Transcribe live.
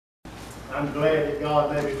I'm glad that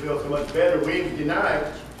God made me feel so much better. Wednesday night,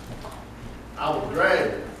 I was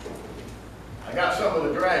dragging. I got some of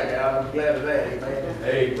the drag out. I'm glad of that. Amen.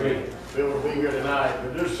 Amen. Bill will be here tonight.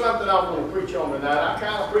 But there's something I want to preach on tonight. I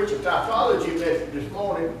kind of preached a typology message this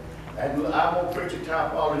morning, and I'm going to preach a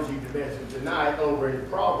typology message tonight over in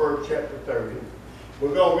Proverbs chapter 30.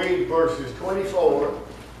 We're going to read verses 24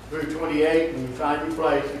 through 28. When you find your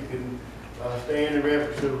place, you can stand in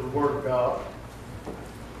reference to the Word of God.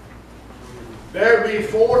 There be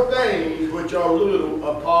four things which are little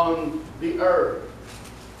upon the earth,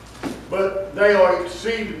 but they are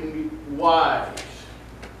exceedingly wise.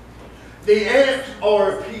 The ants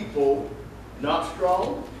are a people not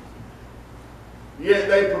strong, yet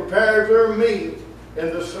they prepare their meat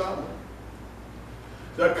in the summer.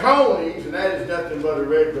 The conies, and that is nothing but a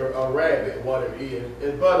rabbit, what it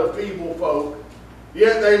is but a feeble folk,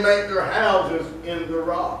 yet they make their houses in the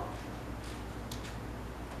rock.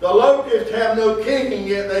 The locusts have no king,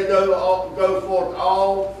 yet they go forth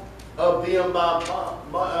all of them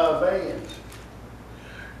by bands.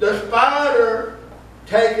 The spider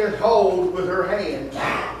taketh hold with her hands,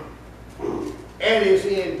 and is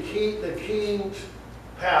in the king's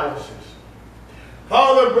palaces.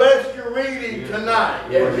 Father, bless your reading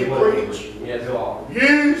tonight as we preach.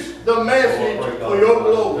 Use the message for your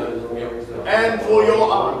glory and for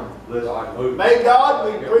your honor. May God,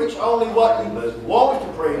 we preach only what He wants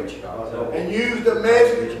to preach, and use the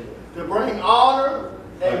message to bring honor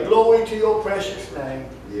and glory to your precious name.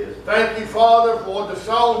 Yes. Thank you, Father, for the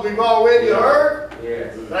songs we've already heard.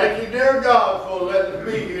 Yes. Thank you, dear God, for letting us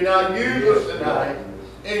be here. Now use us tonight.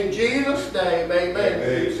 In Jesus' name, amen.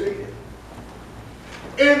 Amen.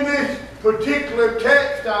 In this particular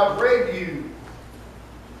text I've read you,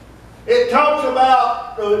 it talks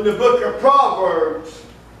about in the book of Proverbs.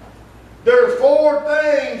 There are four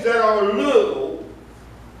things that are little,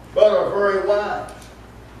 but are very wise.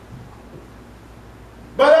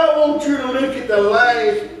 But I want you to look at the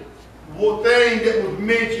last thing that was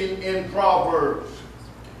mentioned in Proverbs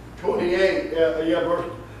 28,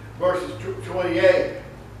 verses 28. It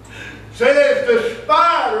says, the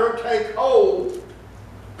spider take hold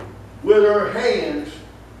with her hands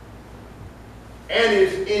and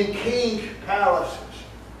is in king's palaces.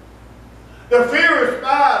 The fear of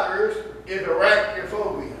spiders is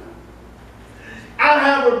arachnophobia. I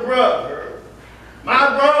have a brother.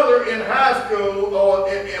 My brother in high school,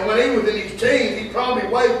 and when he was in his teens, he probably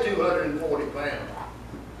weighed 240 pounds.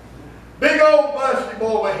 Big old busty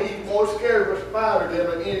boy, but he's more scared of a spider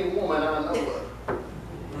than any woman I know of.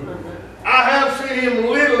 I have seen him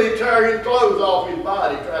literally tear his clothes off his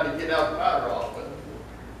body trying to get out the spider off of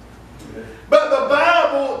him. But the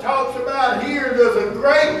Bible talks about here, there's a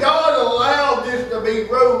great God allowed this to be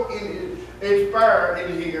wrote in inspired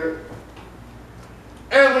in here.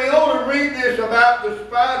 And we ought to read this about the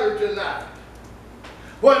spider tonight.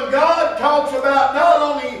 When God talks about, not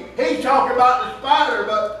only He's talking about the spider,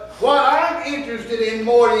 but what I'm interested in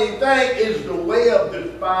more than anything is the web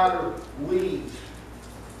the spider weaves.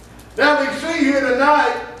 Now we see here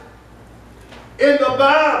tonight in the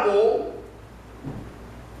Bible,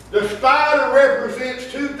 the spider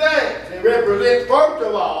represents two things. It represents, first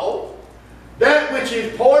of all, that which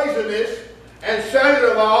is poisonous, and second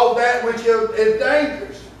of all, that which is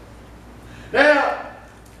dangerous. Now,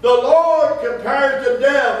 the Lord compares the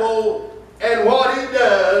devil and what he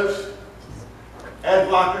does as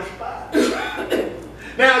like a spider.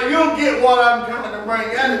 Now, you'll get what I'm coming to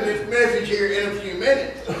bring out of this message here in a few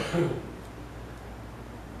minutes.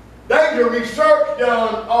 There's a research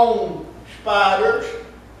done on spiders,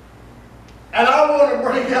 and I want to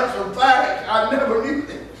bring out some facts. I never knew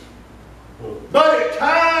this. But it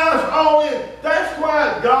ties all in. That's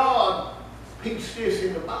why God pieced this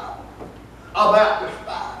in the Bible about the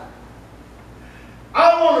spider.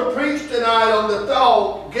 I want to preach tonight on the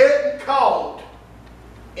thought, getting caught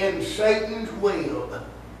in Satan's web.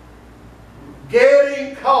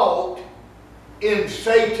 Getting caught in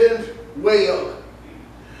Satan's web.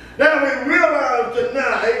 Now we realize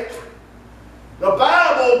tonight the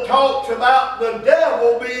Bible talks about the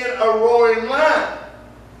devil being a roaring lion.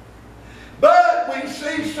 But we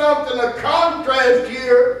see something, a contrast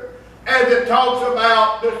here, as it talks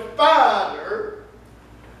about the spider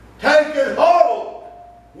taking hold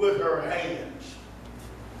with her hands.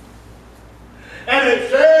 And it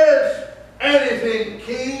says, and is in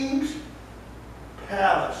king's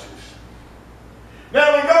palaces.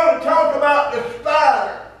 Now we're going to talk about the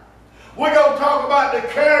spider. We're going to talk about the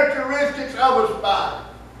characteristics of a spider.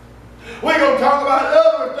 We're going to talk about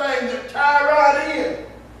other things that tie right in.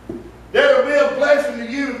 That'll be a blessing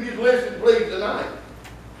to you if you listen, please, tonight.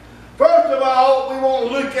 First of all, we want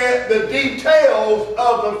to look at the details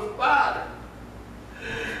of the spider.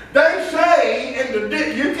 They say,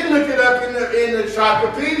 you can look it up in the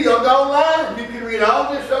encyclopedia online. You can read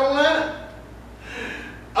all this online.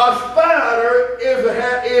 A spider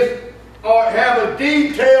have a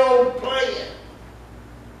detailed plan.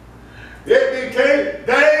 Let me tell you,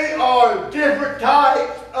 they are different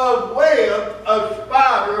types of webs a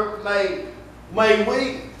spider may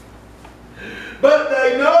weave. But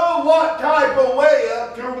they know what type of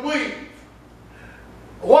web to weave.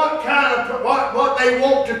 What they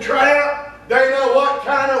want to trap, they know what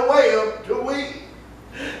kind of web to weave.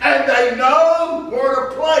 And they know where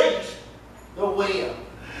to place the web.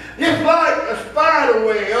 Just like a spider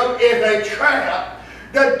web is a trap,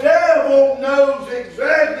 the devil knows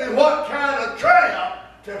exactly what kind of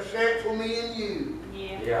trap to set for me and you.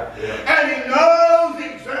 Yeah. And he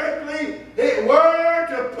knows exactly where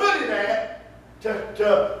to put it at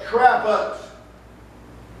to trap us.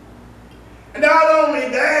 And not only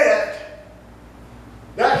that,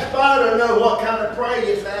 that spider knows what kind of prey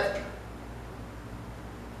it's after.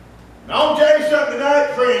 Now, I'll tell you something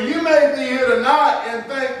tonight, friend. You may be here tonight and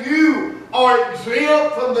think you are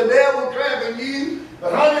exempt from the devil trapping you.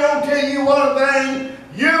 But honey, I'll tell you one thing.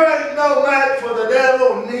 You ain't no match for the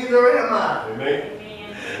devil, neither am I. Amen.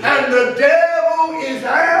 And the devil is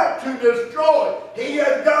out to destroy. He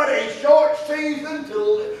has got a short season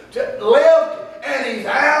to live, and he's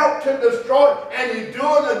out to destroy, and he's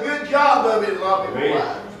doing a good job of it in a lot of people's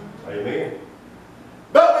lives. Amen.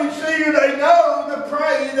 But we see they know the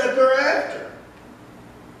prey that they're after.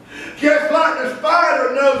 Just like the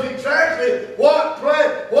spider knows exactly what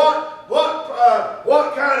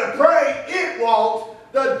kind of prey it wants,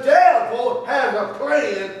 the devil has a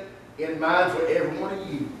plan in mind for every one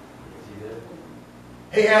of you.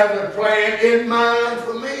 He has a plan in mind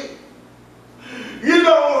for me. You don't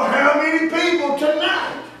know how many people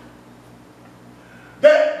tonight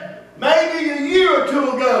that maybe a year or two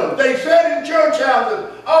ago they sat in church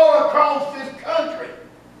houses all across this country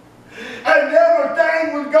and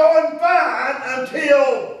everything was going fine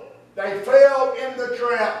until they fell in the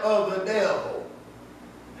trap of the devil.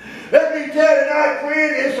 Let me tell you tonight,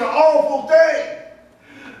 friend, it's an awful thing.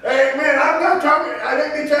 Amen. I'm not talking,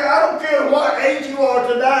 let me tell you, I don't care what age you are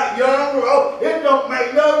tonight, young or old, it don't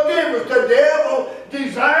make no difference. The devil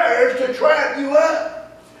desires to trap you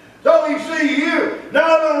up. So we see here,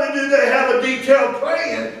 not only do they have a detailed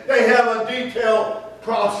plan, they have a detailed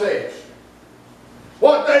process.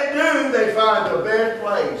 What they do, they find the best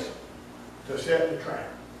place to set the trap.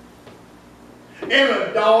 In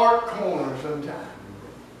a dark corner sometimes.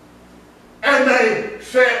 And they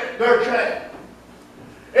set their trap.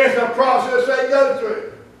 It's a process they go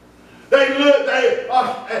through. They look,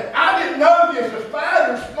 I didn't know this, the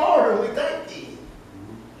spider's smarter than we think he is.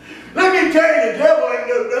 Let me tell you, the devil ain't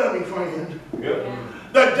no dummy, friend. Yep.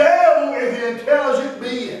 The devil is an intelligent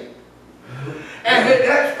being. And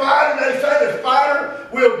that spider, they say the spider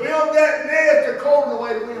will build that nest according to the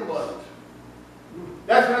way the wind blows.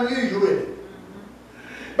 That's unusual, isn't it?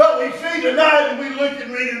 But we see tonight, and we look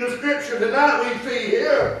and read in the scripture tonight, we see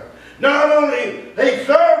here, not only he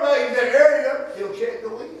surveys the area, he'll check the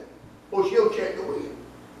wind. Or she'll check the wind.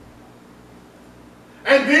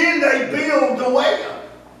 And then they build the web.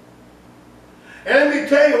 And let me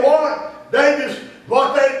tell you what they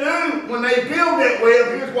do when they build that web,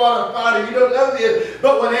 here's what a spider, you don't know this,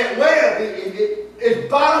 but when that web, its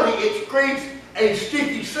body excretes a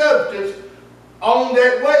sticky substance on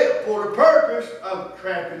that web for the purpose of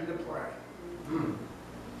trapping the prey.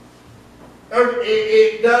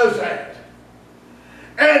 It does that.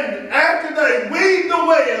 And after they weave the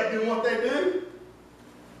web, you know what they do?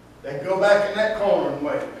 They go back in that corner and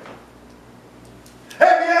wait.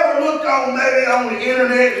 Have you ever looked maybe on the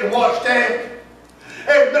internet and watched that?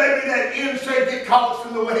 And maybe that insect get caught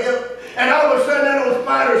in the web, and all of a sudden that little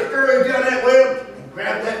spider scurries down that web and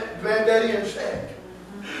grab that insect.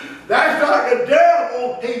 That's like the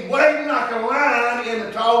devil. He's waiting like a lion in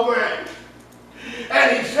the tall grass.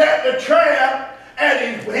 And he set the trap,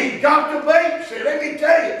 and he got the bait set. Let me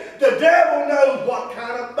tell you, the devil knows what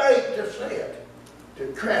kind of bait to set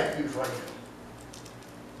to trap you, friend.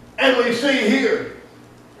 And we see here,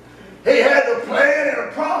 he had a plan and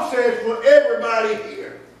a process for everybody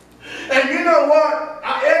here. And you know what?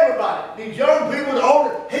 Everybody, these young people, the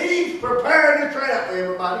older, he's preparing the trap for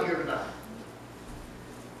everybody here tonight.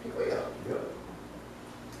 Here we go.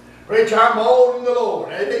 Preacher, I'm old in the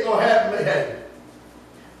Lord. It ain't going to happen to me.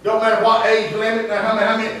 Don't matter what age limit, how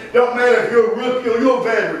many, don't matter if you're a rookie or you're a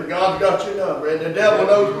veteran. God's got your number. And the devil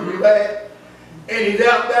knows where you're at. And he's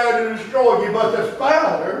out there to destroy you. But the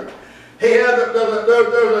spider, He had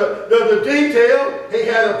the detail, he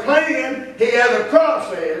had a plan, he had a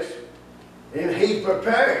process, and he's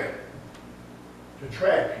prepared to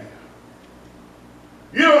trap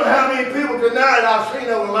you. You don't know how many people tonight I've seen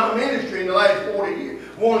over my ministry in the last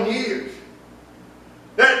 41 years.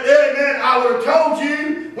 That, man, I would have told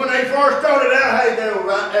you when they first started out, hey, they were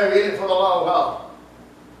right there in it for the long haul.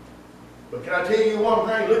 But can I tell you one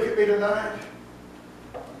thing? Look at me tonight.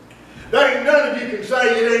 There ain't none of you can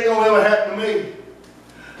say it ain't going to ever happen to me.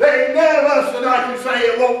 There ain't none of us tonight can say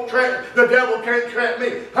it won't trap, the devil can't trap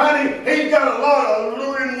me. Honey, he's got a lot of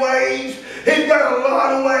alluring ways. He's got a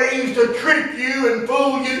lot of ways to trick you and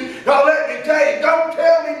fool you. Now let me tell you, don't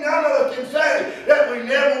tell me none of us can say that we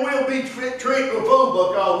never will be tricked or fooled,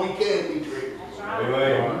 because we can be tricked. That's right.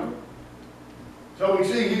 Amen. So we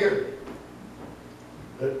see here,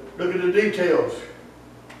 look at the details.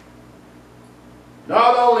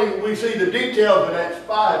 Not only we see the details of that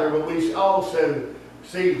spider, but we also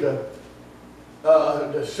see the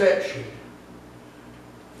deception.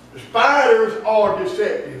 The spiders are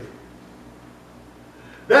deceptive.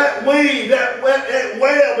 That weave, that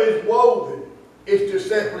web is woven. It's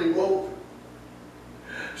deceptively woven.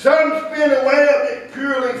 Some spin a web that's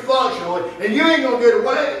purely functional, and you ain't going to get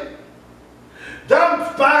away. Some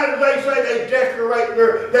spiders, they say they decorate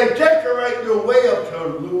their web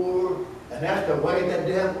to lure, and that's the way the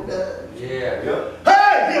devil does. Yeah.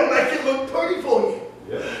 Hey, he'll make it look pretty for you.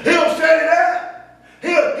 Yeah. He'll set it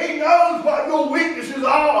up. He knows what your weaknesses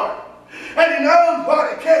are. And he knows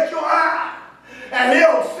what to catch your eye. And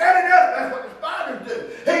he'll set it up. That's what the spiders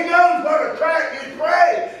do. He knows what to attract his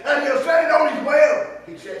prey. And he'll set it on his web.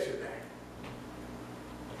 He sets it there.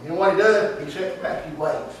 You know what he does? He sets back his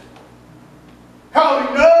waves. How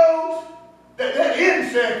he knows that that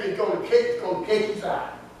insect is going to catch his eye.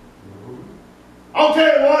 I'll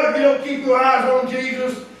tell you what, if you don't keep your eyes on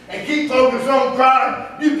Jesus and keep focused on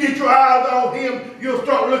Christ, you get your eyes on Him, you'll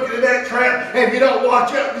start looking at that trap, and if you don't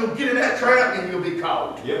watch out, you'll get in that trap and you'll be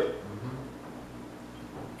caught. Yep.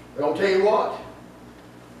 But I'll tell you what,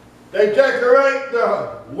 they decorate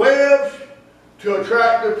the webs to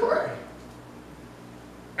attract the prey.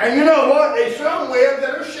 And you know what? There's some webs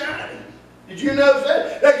that are shiny. Did you notice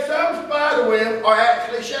that? There's some spider webs are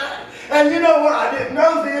actually shiny. And you know what? I didn't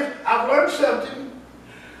know this. I've learned something.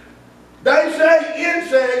 They say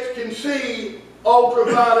insects can see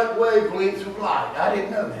ultraviolet wavelengths of light. I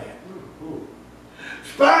didn't know that.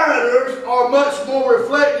 Spiders are much more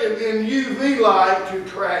reflective in UV light to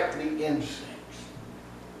track the insects.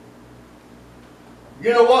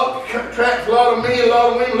 You know what attracts a lot of men, a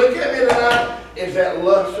lot of women, look at me tonight, is that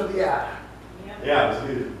lust of the eye. Yeah, that's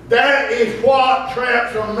good. That is what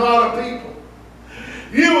traps a lot of people.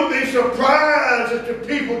 You would be surprised at the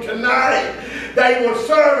people tonight. They were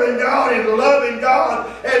serving God and loving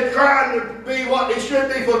God and trying to be what they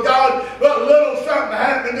should be for God, but little something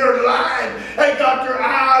happened in their life. They got their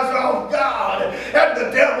eyes off God, and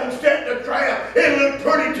the devil set the trap. It looked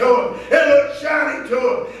pretty to them. It looked shiny to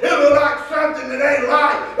them. It looked like something that they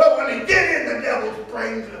like. But when they get in, the devil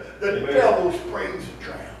springs the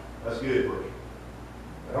trap. That's good, brother.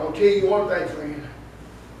 But I'm going to tell you one thing, friend.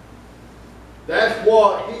 That's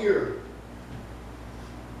what here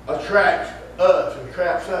attracts us and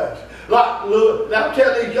traps us. Like, look, I'll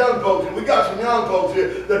tell these young folks, and we got some young folks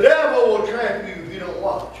here, the devil will trap you if you don't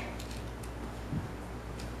watch.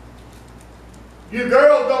 You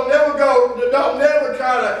girls don't never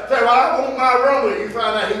try to say, well, I want my Romeo. You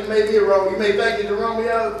find out he may be a Romeo. You may think he's a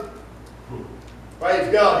Romeo.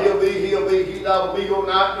 Praise God, he's not be your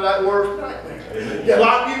night to that worst nightmare. You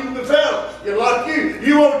like you the fellas. You like you.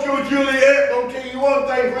 You want your Juliet. I'm tell you one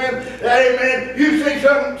thing, friend. Amen. You see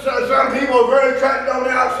some people are very attracted on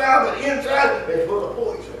the outside, but the inside they're full of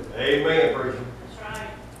poison. Amen, preacher. That's right.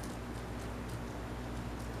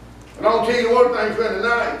 And I'll tell you one thing, friend,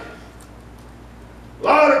 tonight. A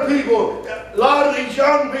lot of these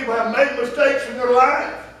young people have made mistakes in their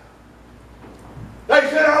life. They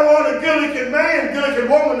said, I want a good-looking man, good-looking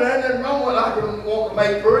woman, and then I can want to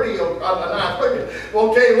make pretty or a nice picture. Well,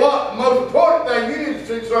 I'll tell you what, the most important thing you need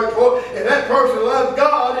to search for is that person loves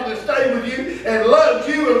God and to stay with you and loves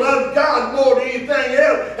you and loves God more than anything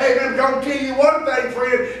else. Hey, I'm going to tell you one thing,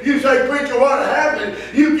 friend. You say, preacher, what happened?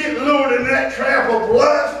 You get lured in that trap of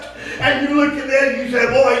lust. And you look at that and you say,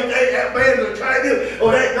 boy, that man's attractive,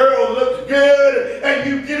 or that girl looks good, and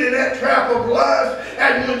you get in that trap of lust,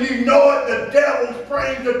 and when you know it, the devil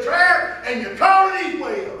springs the trap, and you're caught in his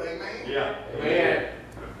web. Amen. Yeah. Amen.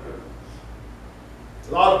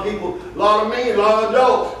 A lot of people, a lot of men, a lot of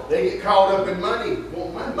adults, they get caught up in money.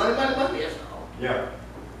 Want money, that's all. Yeah.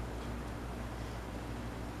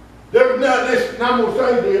 There's not this. and I'm going to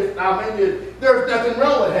say this, I mean this, there's nothing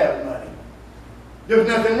wrong with having money. There's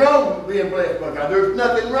nothing wrong with being blessed by God. There's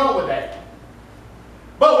nothing wrong with that.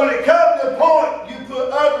 But when it comes to the point you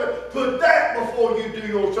put that before you do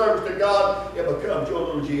your service to God, it becomes your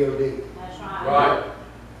little G-O-D. That's right. Right.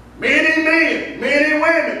 Many men, many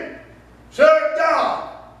women serve God.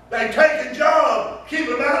 They take a job, keep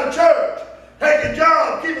them out of church. Take a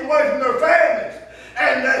job, keep them away from their families.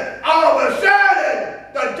 And all of a sudden,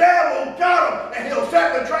 the devil got them, and he'll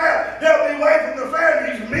set the trap. They'll be away from their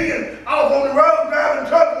families, men off on the road driving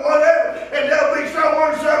truck or whatever, and they'll be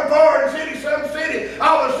somewhere, some foreign city, some city.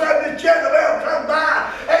 All of a sudden, this Jezebel comes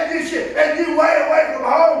by, and you way away from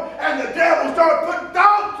home, and the devil starts putting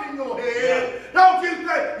thoughts in your head. Don't you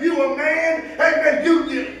think you a man? Amen.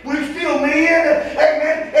 We still men.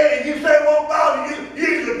 Amen. And you say, "Won't bother you.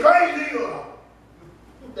 You're crazy."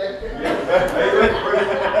 Amen,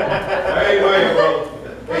 preacher. Amen, bro.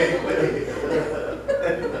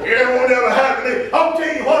 It won't ever happen to me. I'll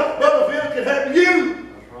tell you what, Brother Phil can happen to you.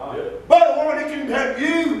 That's right. Brother Warren, it can happen to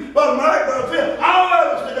you. Brother Mike, Brother Phil, all of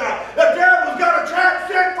us tonight. The devil's got a trap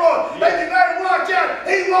set for us. And you better watch out.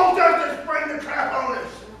 He wants us to spring the trap on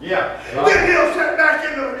us. Yeah. Then he'll sit back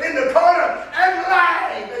in the corner and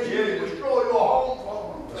lie as you Yeah. destroy your home for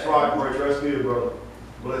him. That's right, preacher. That's good, brother.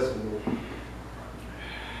 Bless him, Lord.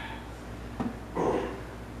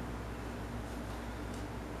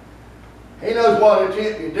 He knows what to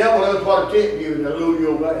tempt you. The devil knows what to tempt you and to lure you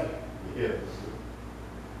away. Yes.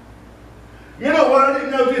 You know what? I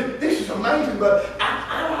didn't know this. This is amazing, but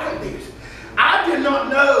I like this. I did not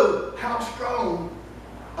know how strong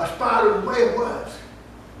a spider's web was.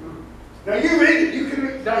 Now you read it. You can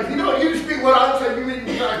read. Now if you don't, you speak what I say. You read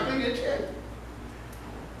the encyclopedia.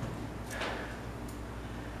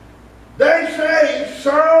 They say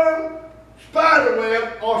some spider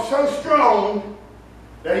web are so strong.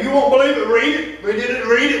 Now you won't believe it. Read it. We didn't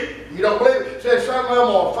read it. You don't believe it. It says some of them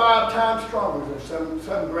are 5 times stronger than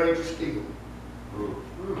some grades of steel.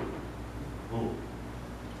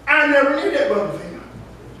 I never knew that, Brother Phil.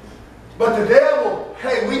 But the devil,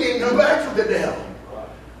 hey, we didn't go back for the devil.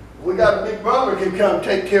 We got a big brother who can come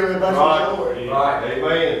take care of us. Right. Right.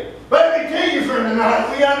 Amen. But let me tell you, friend,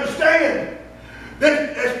 tonight, we understand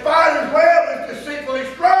that the spider's web is deceitfully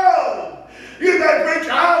strong. You say,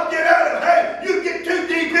 preacher, I'll get out of it. Hey, you get too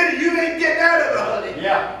deep in it, you ain't getting out of it, honey.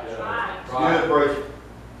 Yeah. Right. Good, preacher.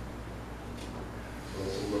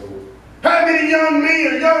 How many young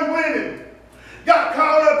men or young women got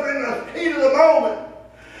caught up in the heat of the moment?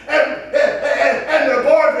 And their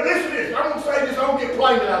boyfriend, listen to this. I'm going to say this, I'm going to get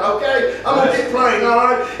plain tonight, okay? I'm going to get plain, all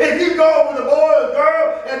right? If you go with a boy or a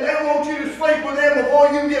girl and they want you to sleep with them before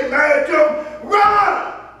you get married to them,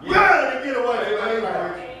 run! Run and get away from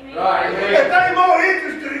them. Right. If they're more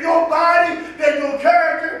interested in your body than your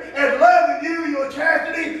character and loving you, your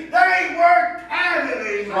chastity, they ain't worth having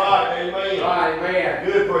these. Right. Amen. Right, amen.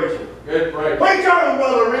 Good preacher. Good praise. Preach on,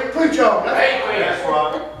 Brother Rick. Preach on. Amen. That's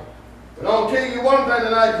right. But I'll tell you one thing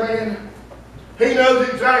tonight, friend. He knows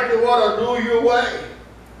exactly what will lure you away.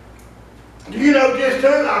 Do you know just who?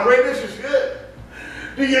 I read this is good.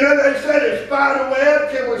 Do you know they said a spider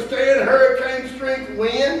web can withstand hurricane strength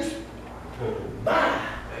winds? Bye.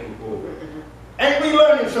 Ain't we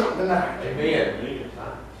learning something tonight? Amen.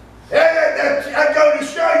 I go to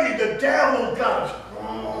show you the devil's got a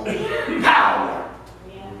strong power.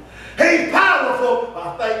 He's powerful.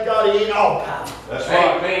 I thank God he ain't all powerful. That's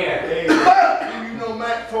right. Amen. But you know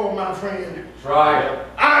Matt Troy, my friend. That's right.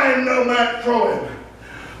 I am no Matt Troy.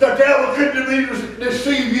 The devil couldn't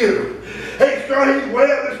deceive you. He's strong. His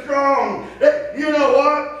web is strong. You know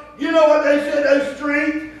what? You know what they said? Those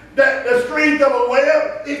strength. That the strength of a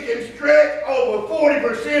web, it can stretch over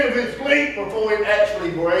 40% of its length before it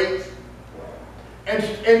actually breaks. And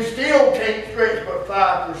still can't stretch but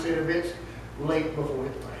 5% of its length before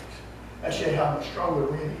it breaks. That shows how much stronger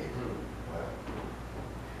the wind is.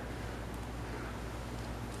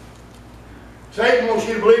 Satan wants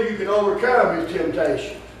you to believe you can overcome his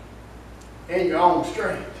temptations in your own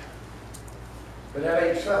strength. But that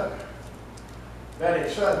ain't so. That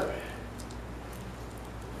ain't so.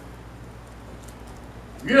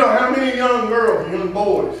 You know how many young girls, young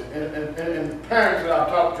boys, and parents that I've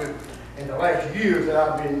talked to in the last years that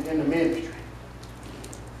I've been in the ministry.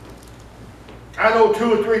 I know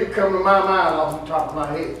 2 or 3 that come to my mind off the top of my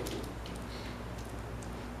head.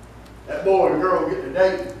 That boy and girl get to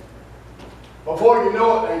dating. Before you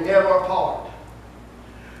know it, they never apart.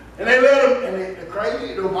 And they let them, and they're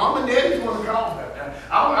crazy, their mom and daddy's want to call them.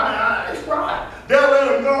 It's right. They'll let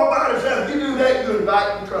them go about themselves. If you do that, you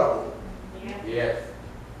invite trouble. Yes.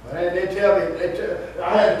 And they tell me, I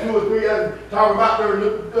had 2 or 3 of them talking about their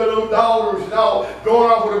little daughters and all,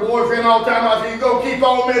 going off with a boyfriend all the time. I said, you go keep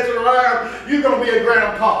on messing around, you're going to be a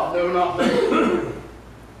grandpa. No, not me.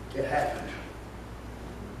 It happened.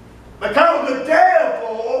 Because the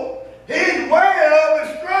devil, his web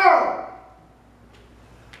is strong.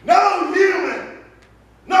 No human,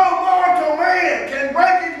 no mortal man can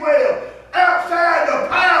break his web outside the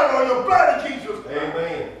power of the blood of Jesus Christ.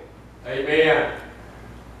 Amen. Amen.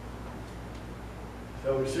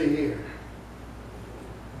 So we see here.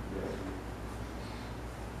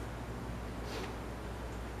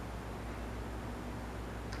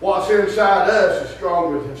 What's inside us is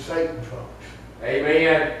stronger than Satan, folks.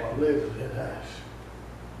 Amen. What lives within us.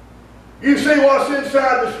 You see, what's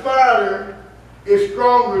inside the spider is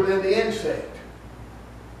stronger than the insect.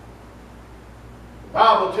 The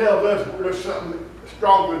Bible tells us there's something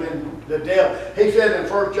stronger than the devil. He said in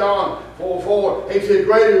 1 John 4:4, he said,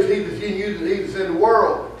 greater is he that's in you than he that's in the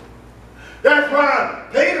world. That's why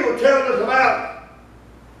Peter was telling us about,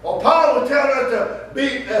 or Paul was telling us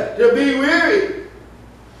to be weary,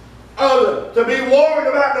 to be warned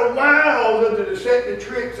about the wiles and the deceptive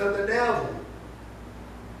tricks of the devil.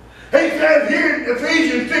 He says here in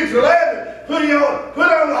Ephesians 6:11, put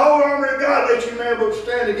on the whole armor of God that you may be able to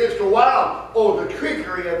stand against the wile or the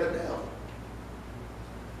trickery of the devil.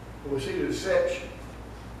 We see the deception.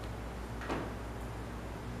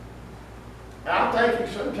 I think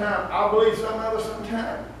sometimes, I believe some of us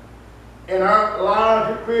sometimes, in our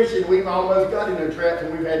lives as Christians, we've almost got into traps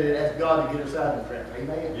and we've had to ask God to get us out of the traps.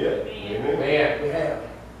 Amen? Yeah. Amen. Amen. We have.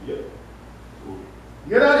 Yeah.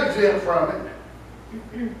 You're not exempt from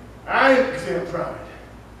it. I ain't exempt from it.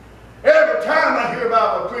 Every time I hear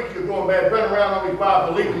about a preacher going bad, running around on his wife,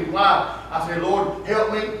 believing his wife, I say, Lord,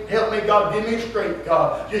 help me, God, give me strength,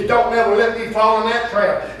 God. Just don't never let me fall in that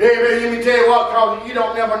trap. Let me tell you what, because you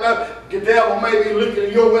don't never know. The devil may be looking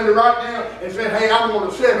at your window right now and saying, hey, I'm going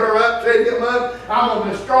to set her up, set him up. I'm going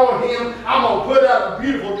to destroy him. I'm going to put out a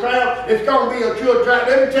beautiful trap. It's going to be a true trap.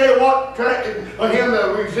 Let me tell you what, trap for him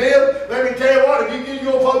to resist. Let me tell you what, if you get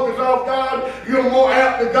your focus off God, you're more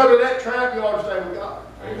apt to go to that trap. You ought to stay with God.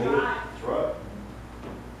 Amen. That's right.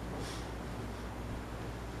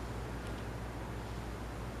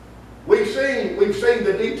 We've seen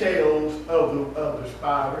the details of the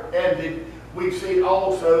spider, and we've seen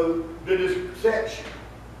also the deception.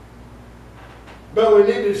 But we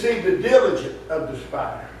need to see the diligence of the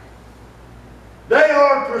spider. They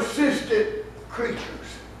are persistent creatures.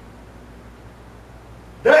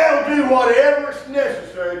 They'll do whatever is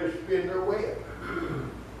necessary to spin their web.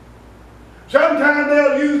 Sometimes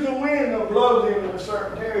they'll use the wind to blow them in a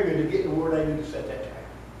certain area to get to where they need to set that trap.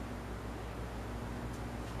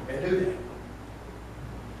 They do that.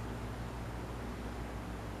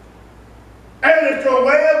 And if the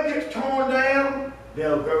web gets torn down,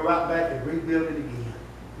 they'll go right back and rebuild it again.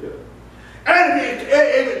 Yeah. And if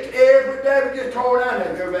every day it gets torn down,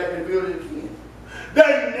 they'll go back and build it again.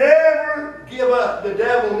 They never give up. The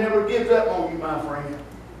devil never gives up on you, my friend.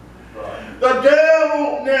 Right. The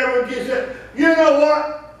devil never gives up. You know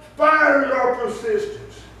what? Spiders are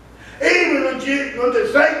persistent. Even when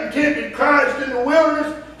Satan tempted Christ in the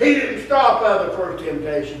wilderness, he didn't stop at the first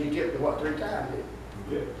temptation. He tempted, 3 times?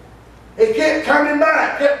 Yeah. He kept coming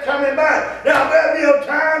back, Now, there'll be a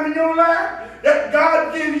time in your life that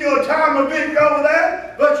God gives you a time of victory over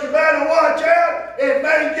that, but you better watch out. It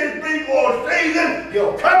may just be for a season.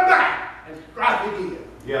 He'll come back and strike again.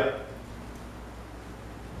 Yeah.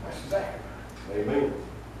 That's exactly right. Amen.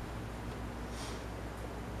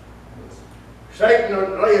 Satan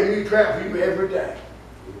will lay a new trap for you every day.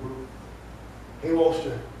 He wants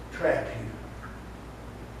to trap you.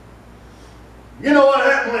 You know what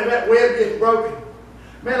happened when that web gets broken?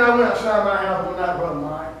 Man, I went outside my house one night, Brother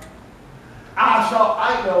Mike.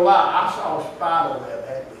 I ain't gonna lie, I saw a spider web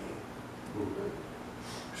that big.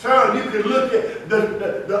 So you could look at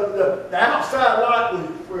the outside light was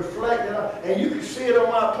reflecting, and you could see it on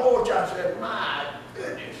my porch. I said, my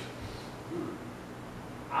goodness.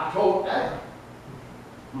 I told Adam.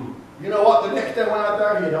 You know what? The next day when I was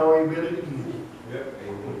there, he'd already built it again. Yep.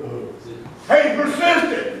 He's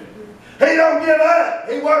persistent. He don't give up.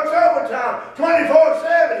 He works overtime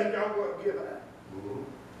 24/7. He don't give up.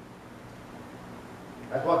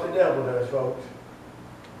 That's what the devil does, folks.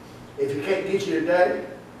 If he can't get you today,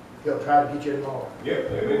 he'll try to get you tomorrow.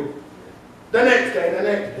 Yep. Amen. The next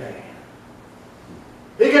day.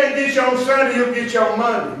 He can't get you on Sunday, he'll get you on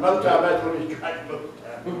Monday. Most times that's what he's trying to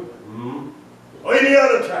do. Or any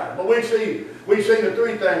other time. But we've seen the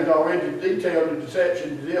 3 things already detailed: the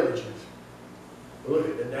deception, the diligence. But look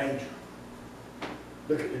at the danger.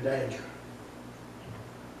 Look at the danger.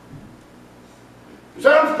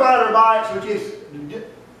 Some spider bites, which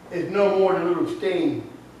is no more than a little sting,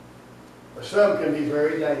 but some can be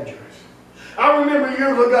very dangerous. I remember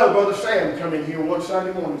years ago, Brother Sam come in here one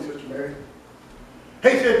Sunday morning, Sister Mary. He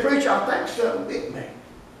said, "Preacher, I think something bit me."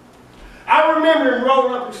 I remember him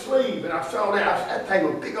rolling up his sleeve, and I saw that thing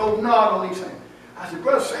with a big old knot on his hand. I said,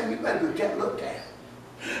 "Brother Sam, you better go get looked at."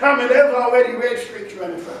 I mean, there was already red streaks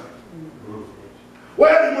running from it.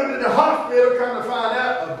 Well, he went to the hospital trying to find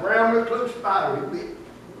out a brown recluse spider had bit.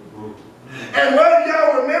 And well,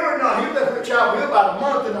 y'all remember now, he was there for a child for about a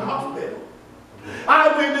month in the hospital.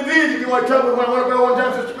 I went to visit you when I told me when I went to go one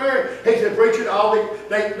time, Sister Mary. He said, "Preacher, the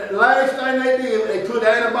last thing they did, they put the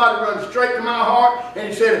antibiotic run straight to my heart, and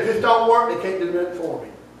he said, if this don't work, they can't do nothing for me."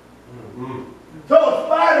 So a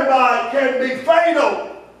spider bite can be fatal.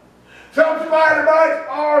 Some spider bites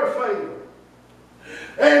are fatal.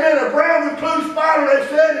 Amen. A brown recluse spider, they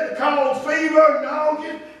said, it causes fever,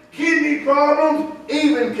 nausea, kidney problems,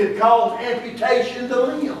 even could cause amputation of the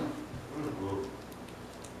limb.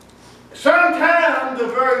 Sometimes the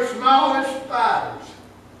very smallest spiders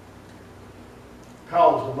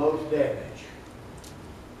cause the most damage.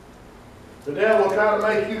 The devil will try to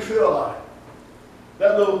make you feel like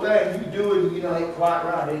that little thing you do and you know ain't quite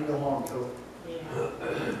right, ain't no harm to it.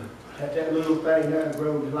 Yeah. That little thing there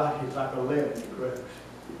grows it's like a lemon, it grows.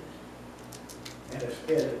 And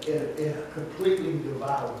it completely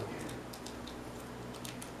devours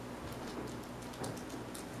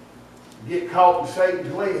you. Get caught in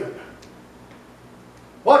Satan's web.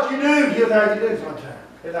 What you do, here's how you do sometimes.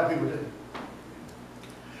 Here's how people do.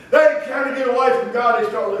 They try to get away from God, they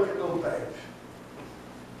start looking at little things.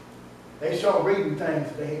 They start reading things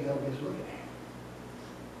that they ain't no business looking at.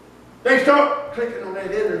 They start clicking on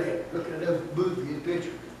that internet, looking at those movies,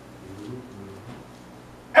 pictures.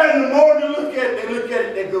 And the more they look at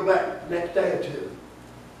it, they go back the next day or two.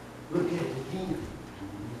 Look at it again.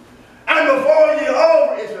 And before you're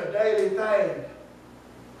over, it's a daily thing.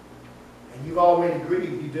 And you've already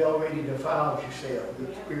grieved, you've already defiled yourself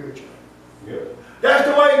spiritually. Yep. That's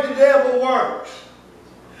the way the devil works.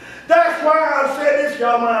 That's why I said this,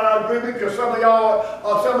 y'all might not agree, because some of y'all,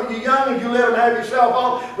 or some of you youngins, you let them have your cell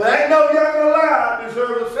phone, but ain't no youngin alive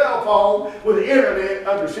deserves a cell phone with the internet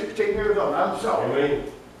under 16 years old. I'm sorry. Amen.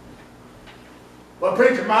 Well,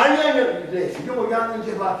 preacher, my youngin is this. You're youngin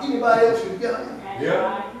just like anybody else who's young.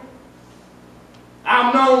 Yeah.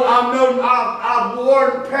 I've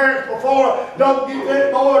warned parents before, don't get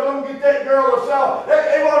that boy, don't get that girl a cell phone.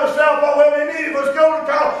 They want a cell phone, well, they need it, let's go to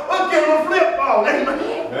college. Let's give them a flip phone. Amen.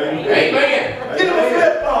 Amen. Give them a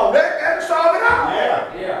flip phone. That'll solve it out.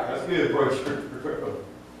 Yeah. That's good, preacher.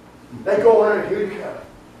 They go in and here you come.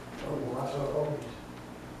 Oh, well, I saw all these.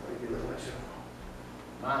 Let me get my cell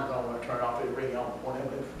phone. Mine's on when I turn off, it ring on. Won't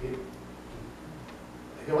ever forget it.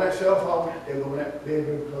 They go in that cell phone, they go in that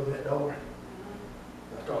bedroom, close that door.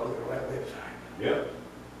 I start looking at that website. Yep.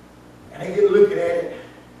 And they get looking at it.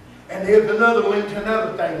 And there's another link to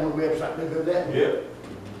another thing on the website. They go that way. Yep.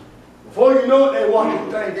 Before you know it, they're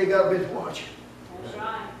watching things they got business watching. That's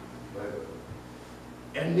right.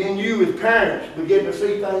 And then you as parents begin to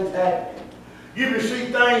see things happening. You can see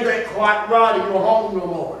things ain't quite right in your home no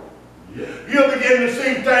more. Yep. You begin to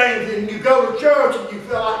see things and you go to church and you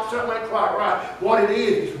feel like something ain't quite right. What it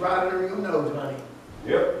is right under your nose, honey.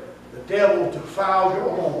 Yep. The devil defiles your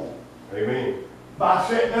home. Amen. By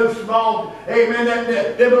setting those small, amen,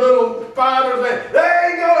 them little spiders, they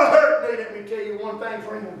ain't gonna hurt me. Let me tell you one thing,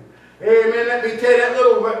 friend. Amen, let me tell you, that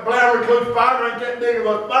little brown recluse spider ain't that big of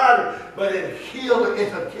a spider, but it's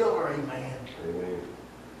a killer, amen. Amen.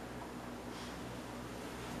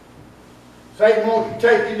 Satan wants to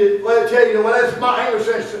take you to, well, tell you, well, that's my English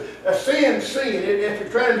says, a sin. It's a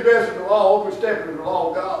transgression of the law, overstepping the law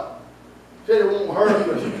of God. Said it won't hurt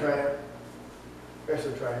you, it's a trap. That's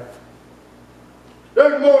a trap.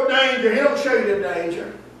 There's more danger. He don't show you the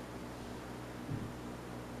danger.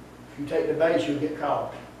 If you take the bait, you'll get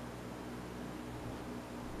caught.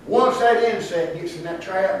 Once that insect gets in that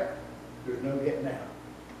trap, there's no getting out.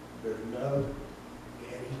 There's no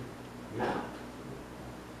getting out.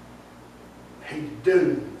 He's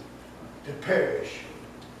doomed to perish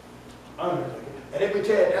utterly. And let me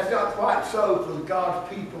tell you, that's not quite so for God's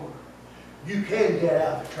people. You can get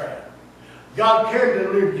out of the trap. God can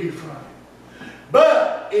deliver you from it.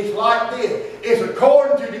 But it's like this. It's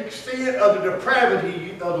according to the extent of the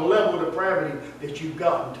depravity, of the level of depravity that you've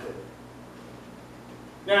gotten to.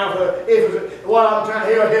 Now, what I'm trying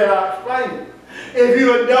to here, I'll explain it. If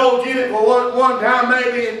you indulge in it for one time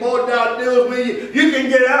maybe and more God deals with you, you can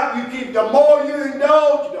get out. The more you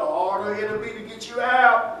indulge, the harder it'll be to get you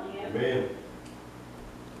out. Amen.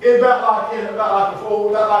 It's about like a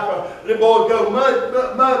little boys go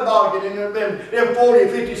mud bogging and them 40,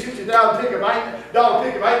 50, 60,000 pickup. Dollar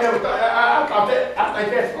pickup. I ain't never thought, I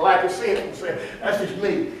think that's the lack of sense. That's just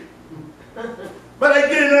me. But they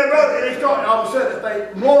get in that road and they start, all of a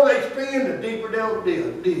sudden, the more they spend, the deeper they'll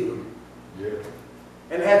dig. Yeah.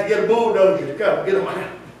 And they have to get a bulldozer to come get them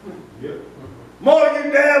out. Yep. More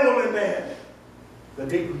you dabble in that, the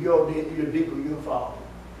deeper you'll fall.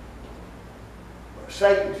 But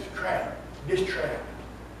Satan's trap, this trap,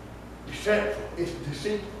 deceptive, it's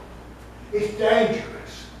deceitful, it's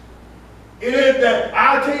dangerous. It is that,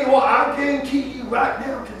 I tell you what, I guarantee you right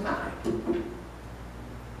now tonight,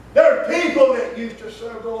 there are people that used to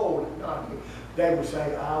serve the Lord and not me. They would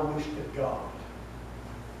say, I wish to God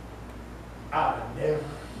I'd have never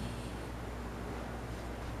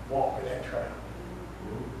walked in that trap.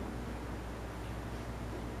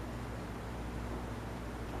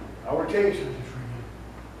 I want to tell you something for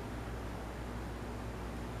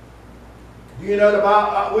you. You know,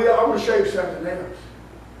 I'm going to show you something else.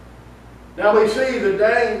 Now we see the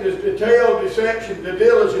tail, deception, the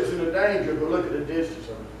diligence, and the danger, but look at the distance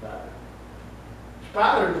of the spider.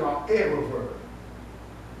 Spiders are everywhere.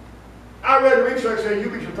 I read research saying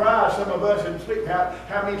you'd be surprised, some of us in sleep,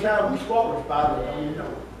 how many times we swallow a spider and don't even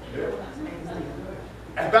know. Yeah.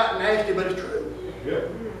 It's about nasty, but it's true. Yeah.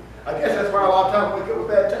 I guess that's why a lot of times we wake up with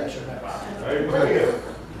bad taste in that Amen.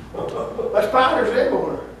 But spiders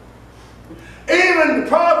everywhere. Even the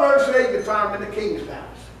Proverbs say you can find them in the king's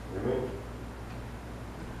palace. Amen.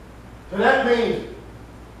 So that means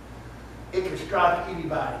it can strike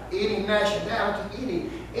anybody, any nationality,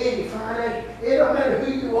 any finance. It don't matter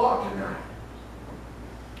who you are tonight.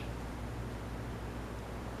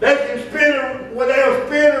 They can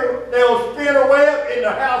they'll spin a web in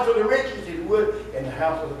the house of the rich as it would in the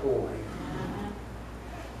house of the poor man.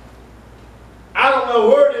 I don't know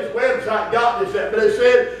where this website got this at, but it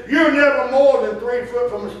said you're never more than 3 foot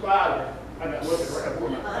from a spider. I got to look around.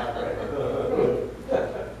 Where's my spider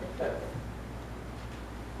at?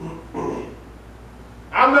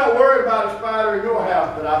 I'm not worried about a spider in your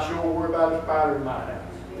house, but I sure worry about a spider in my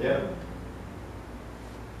house. Yeah.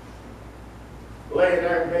 Laying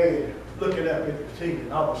there in bed, looking up at the ceiling,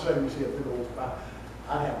 and all of a sudden you see a big old spider.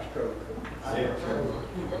 I'd have a stroke.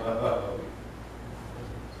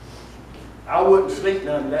 I wouldn't sleep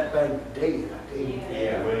none of that thing dead, I tell you.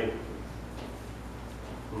 Yeah.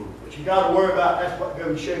 But you got to worry about, that's what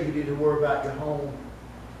goes to show you need to worry about your home,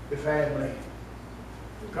 your family.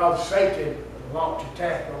 Because Satan launched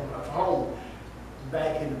attack on our home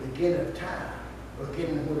back in the beginning of time,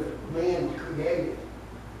 beginning when man was created.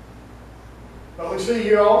 But we see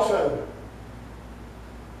here also,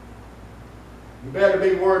 you better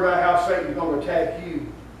be worried about how Satan's going to attack you.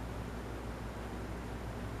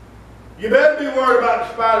 You better be worried about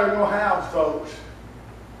the spider in your house, folks.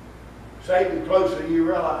 Satan's closer than you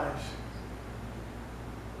realize.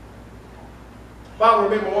 If I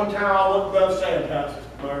remember one time I went to Brother Sam's house this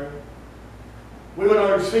morning. We went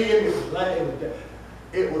over to see him.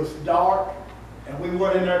 It was dark, and we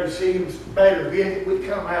went in there to see him. Better visit. We'd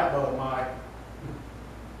come out, Brother Mike.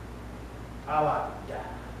 I like to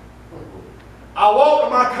die. I walked to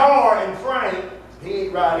my car, and Frank, he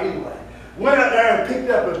ain't right anyway, went out there and picked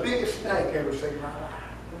up the biggest snake I ever seen in my life.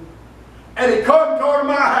 And he come toward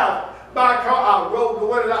my house. By car, I rolled the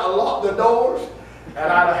window out, I locked the doors, and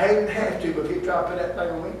I'd have hated to have to, but if he tried to put that thing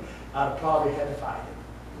on me, I'd have probably had to fight him.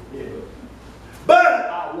 Yeah. But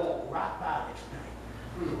I walked right by that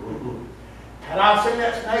snake. Had I seen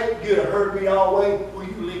that snake, you'd have heard me all the way where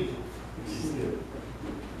you leave.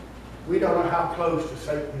 We don't know how close to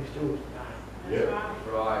Satan is to us tonight.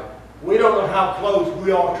 Yeah. Right. We don't know how close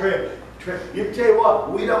we are to you can tell you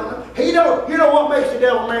what, we don't know. You know what makes the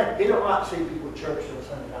devil mad? He don't like to see people at church on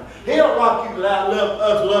Sunday night. He don't like you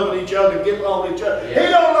us loving each other and getting along with each other. Yeah.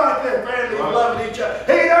 He don't like that family loving each other.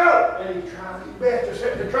 He don't. And he's trying his best to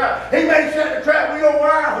set the trap. He may set the trap with your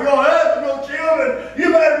wife, with your husband, your children.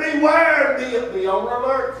 You better be wary. Be on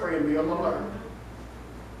alert, friend. Be on alert.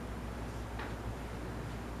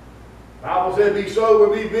 The Bible said, be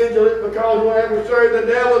sober, be vigilant, because your adversary, the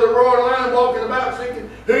devil, the roaring lion, walking about seeking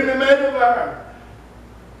whom he may devour.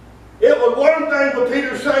 It was one thing for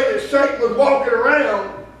Peter to say that Satan was walking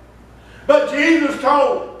around, but Jesus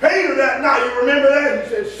told Peter that night, you remember that? He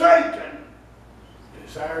said, Satan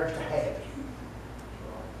desires to have you.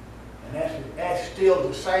 And that's still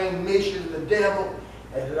the same mission of the devil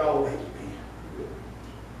as it always been.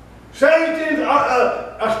 Satan's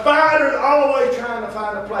a spider's always trying to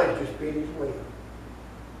find a place to spin his web.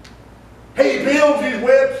 He builds his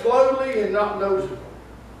web slowly and not noticeable.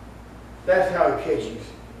 That's how he catches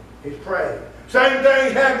is praying. Same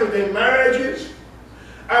thing happens in marriages.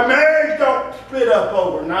 A marriage don't split up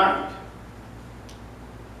overnight.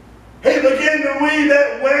 He began to weave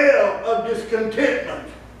that well of discontentment.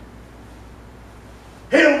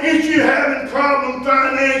 He'll get you having problems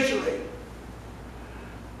financially.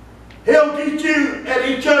 He'll get you at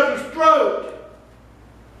each other's throat.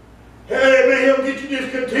 He'll get you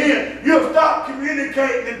discontent. You'll stop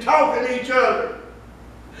communicating and talking to each other.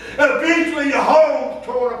 Eventually your home's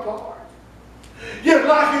torn apart. Just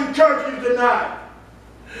like in churches tonight.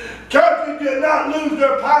 Churches did not lose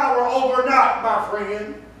their power overnight, my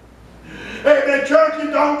friend. Amen. Churches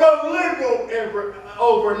don't go liberal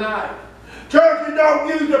overnight. Churches don't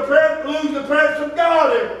lose the presence of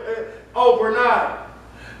God overnight.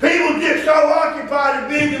 People get so occupied and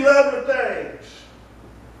busy with other things.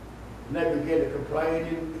 And they begin to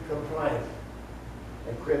complain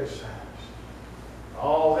and criticize.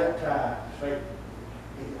 All that time, Satan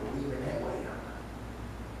is leaving that way.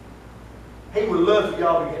 He would love for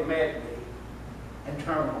y'all to get mad at me and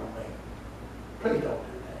turn on me. Please don't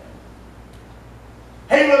do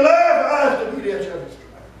that. He would love for us to be the church.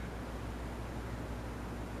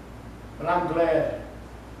 But I'm glad,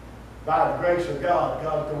 by the grace of God,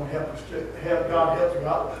 God's going to help us God helps us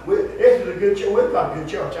out. This is a good church. We've got a good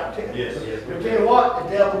church, I tell you. Yes, yes. But tell you what, the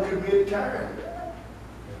devil could be a tyrant.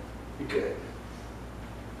 He could.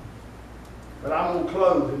 But I'm going to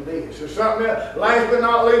close in this. There's something else. Last but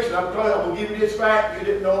not least, I'm going to give you this fact. You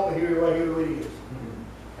didn't know it, but here it is.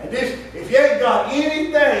 And this, if you ain't got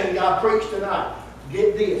anything I preach tonight,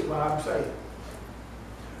 get this, what I'm saying.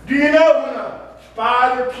 Do you know when a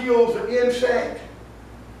spider kills an insect,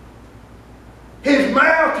 his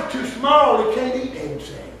mouth is too small, he can't eat the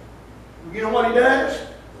insect. You know what he does?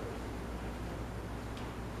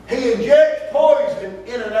 He injects poison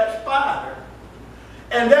into that spider,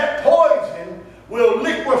 and that poison will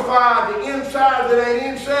liquefy the inside of that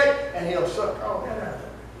insect, and he'll suck all that out of it.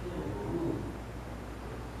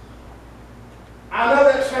 I know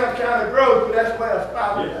that sounds kind of gross, but that's what a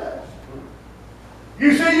spider does.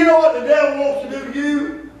 You see, you know what the devil wants to do to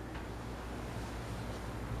you?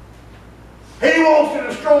 He wants to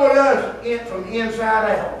destroy us from the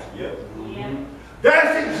inside out. Yep. Yeah.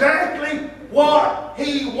 That's exactly what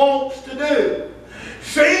he wants to do.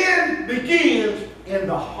 Sin begins in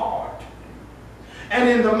the heart and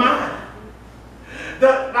in the mind.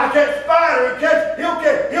 Like that spider, he'll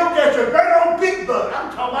catch a great old big bug.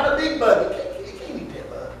 I'm talking about a big bug. He can't eat that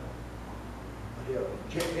bug. But he'll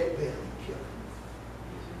inject that venom and kill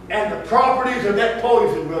it. And the properties of that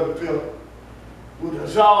poison, Brother Philip, will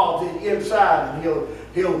dissolve in the inside, and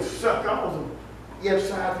he'll suck all the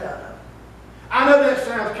inside out of it. I know that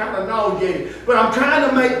sounds kind of nauseating, but I'm trying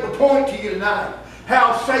to make the point to you tonight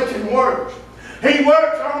how Satan works. He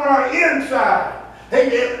works on our inside.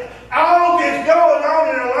 All this going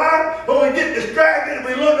on in our life, but we get distracted and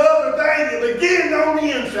we look at other things, it begins on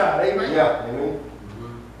the inside. Amen? Yeah, amen.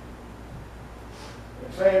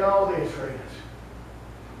 I'm saying all this, friends.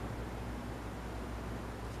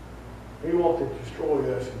 He wants to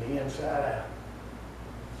destroy us from the inside out.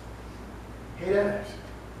 He does.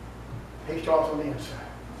 He starts on the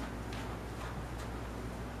inside.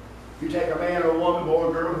 You take a man or a woman, boy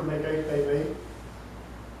or girl, who make HPV,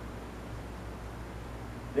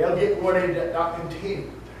 they'll get what they not content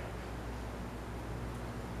with.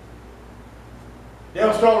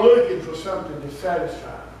 They'll start looking for something to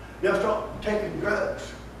satisfy. They'll start taking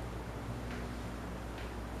drugs.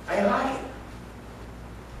 They like it.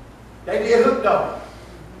 They get hooked on it.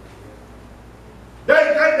 They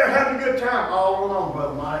think they're having a good time all along,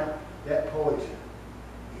 Brother Mike. That poison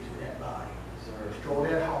is in that body. Destroy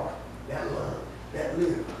that heart, that love, that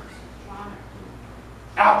liver.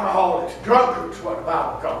 Alcoholics, drunkards, what the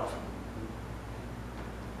Bible calls them.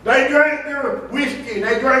 They drank their whiskey,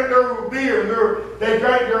 they drank their beer, they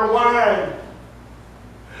drank their wine.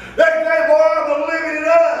 They say, boy, I'm living it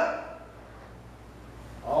up.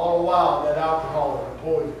 All the while, that alcohol is a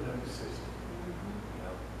poison in the system.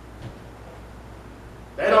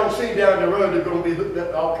 They don't see down the road they're going to be hooked up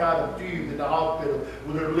to all kinds of fumes in the hospital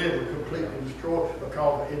with their liver completely destroyed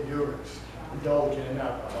because of endurance, indulging in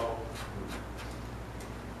alcohol.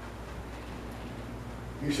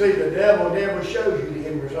 You see, the devil never shows you the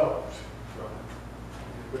end results.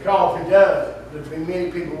 Because if he does, there'll be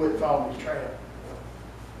many people wouldn't fall in his trap.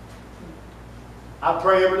 I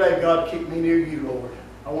pray every day, God, keep me near you, Lord.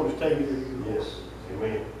 I want to stay near you, Lord. Yes,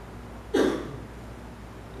 amen.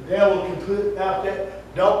 The devil can put out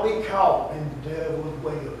that. Don't be caught in the devil's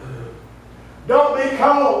web. Don't be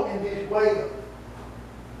caught in this web.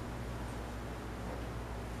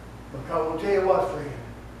 Because I'll tell you what, friend.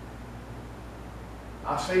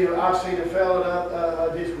 I seen a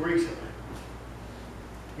fella just recently.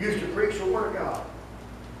 Used to preach the Word of God.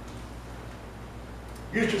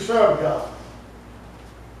 Used to serve God.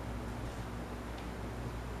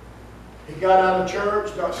 He got out of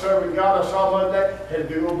church, got serving God. I saw him one day, had a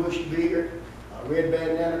big old bushy beard, a red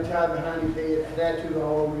bandana tied behind his head, and tattooed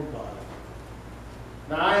all over his body.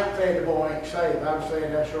 Now, I ain't saying the boy ain't saved. I'm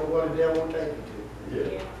saying that's what the devil will take you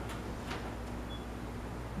to. Yeah.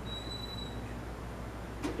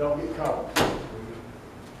 Don't get caught.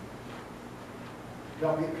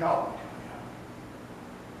 Don't get caught.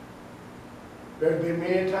 There's been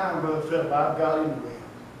many times, Brother Philip, I've got into them.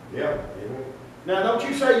 Yeah. Amen. Now, don't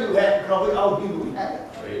you say you haven't, because you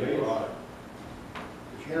have. Amen. But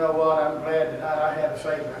you know what? I'm glad that I had a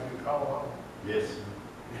Savior I could call on. Yes.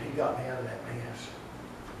 And He got me out of that mess.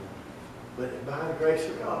 But by the grace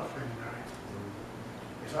of God, friend,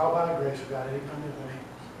 it's all by the grace of God. It ain't by nothing else.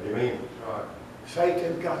 Amen. Right.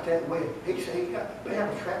 Satan got that way. He said they have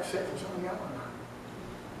a trap set for some of y'all.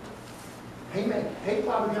 He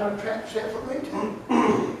probably got a trap set for me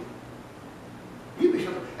too. You be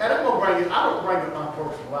surprised. And I'm gonna bring it. I don't bring up my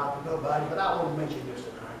personal life to nobody, but I want to mention this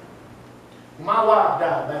tonight. My wife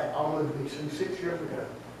died back almost 6 years ago.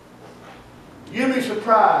 You'd be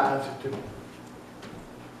surprised at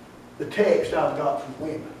the text I've got from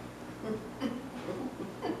women.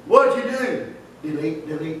 What'd you do? Delete,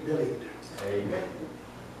 delete, delete. Amen.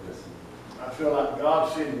 I feel like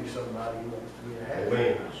God sent me somebody who wants to be a happy.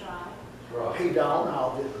 Amen. That's right. Right. He don't.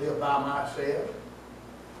 I'll just live by myself.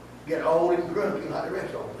 Get old and grumpy like the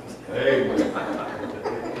rest of them. Amen.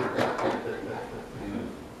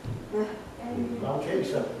 I'll tell you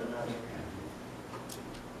something tonight.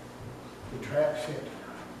 The trap set tonight.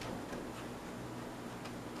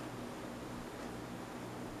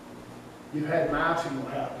 You've had mice in your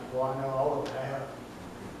house before. I know all of them have.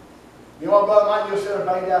 You know what, Brother Mike, you'll set a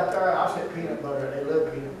bait out there. I'll set peanut butter. They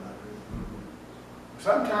love peanut butter.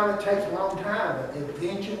 Sometimes it takes a long time, but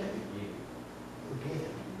eventually,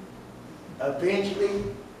 eventually,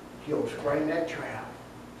 he'll spring that trap.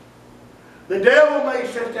 The devil may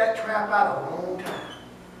set that trap out a long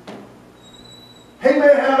time. He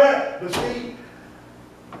may have that, but see,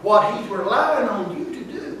 what he's relying on you to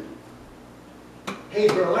do,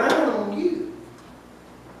 he's relying on you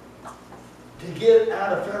to get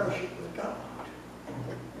out of fellowship with God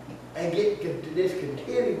and get to this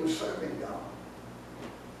continuous serving God.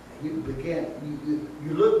 You begin,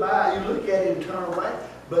 you look by, you look at it and turn away,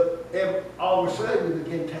 but all of a sudden you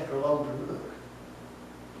begin to take a longer look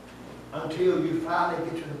until you finally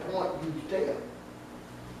get to the point you step.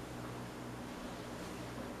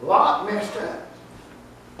 Lot messed up.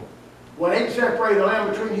 When he separated the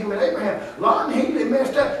land between him and Abraham, Lot and he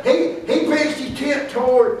messed up. He pitched his tent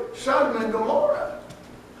toward Sodom and Gomorrah.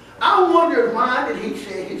 I wondered why did he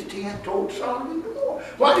set his tent toward Sodom and Gomorrah?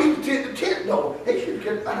 Why did he set the tent door? He should have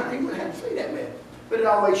kept behind. He wouldn't have to see that man. But it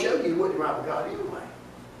always showed you he wasn't right with God anyway.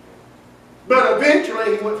 But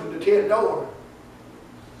eventually he went from the tent door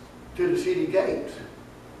to the city gates.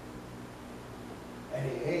 And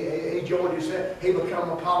he joined himself. He became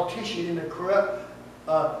a politician in the corrupt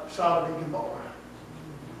Sodom and Gomorrah.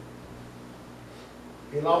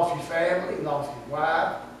 He lost his family. He lost his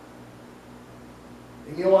wife.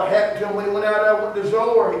 And you know what happened to him when he went out there with the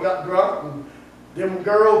Zoar? He got drunk, and them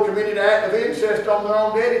girls committed an act of incest on their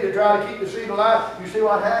own daddy to try to keep the seed alive. You see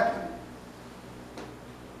what happened?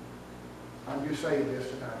 I'm just saying this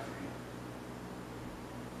tonight, friend.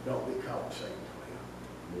 Don't be caught in Satan's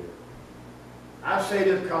will. Yeah. I say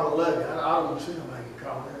this because I love you. I don't want to see nobody get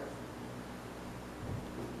caught there.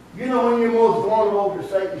 You know when you're most vulnerable to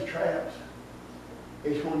Satan's traps?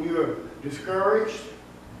 It's when you're discouraged,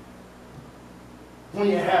 when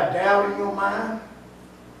you have doubt in your mind,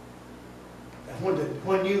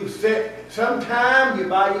 when you sit, sometime you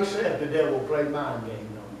by yourself, the devil will play mind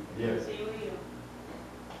games on you. Yes. He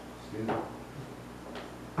will.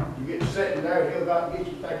 You get sitting there, he'll go and get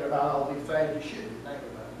you thinking about all these things you shouldn't be thinking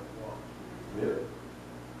about anymore. Yeah.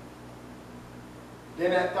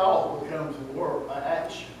 Then that thought becomes a word, an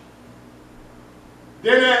action.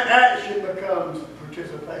 Then that action becomes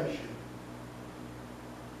participation.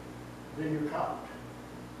 Then you're caught.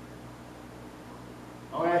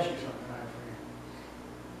 I'll ask you something, my friend.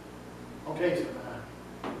 I'll tell you something.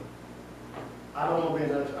 I don't want to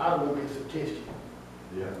be a statistic.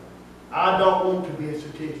 Yeah. I don't want to be a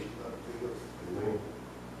statistic, Brother Phil. Amen.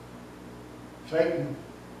 Satan,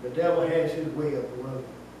 the devil has his way of the road.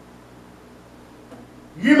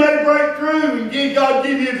 You may break through and God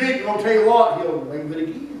give you a victory. I'll tell you what, he'll wave it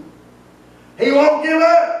again. He won't give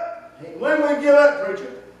up. When we give up,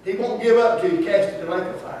 preacher, he won't give up till you cast it in the lake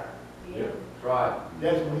of fire. Yeah. Right.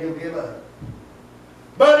 That's when he'll give up.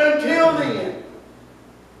 But until then,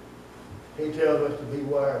 he tells us to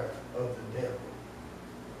beware of the devil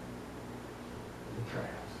and the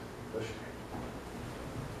traps. Let's stand.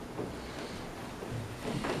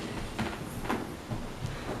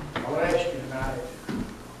 I want to ask you tonight.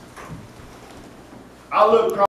 I look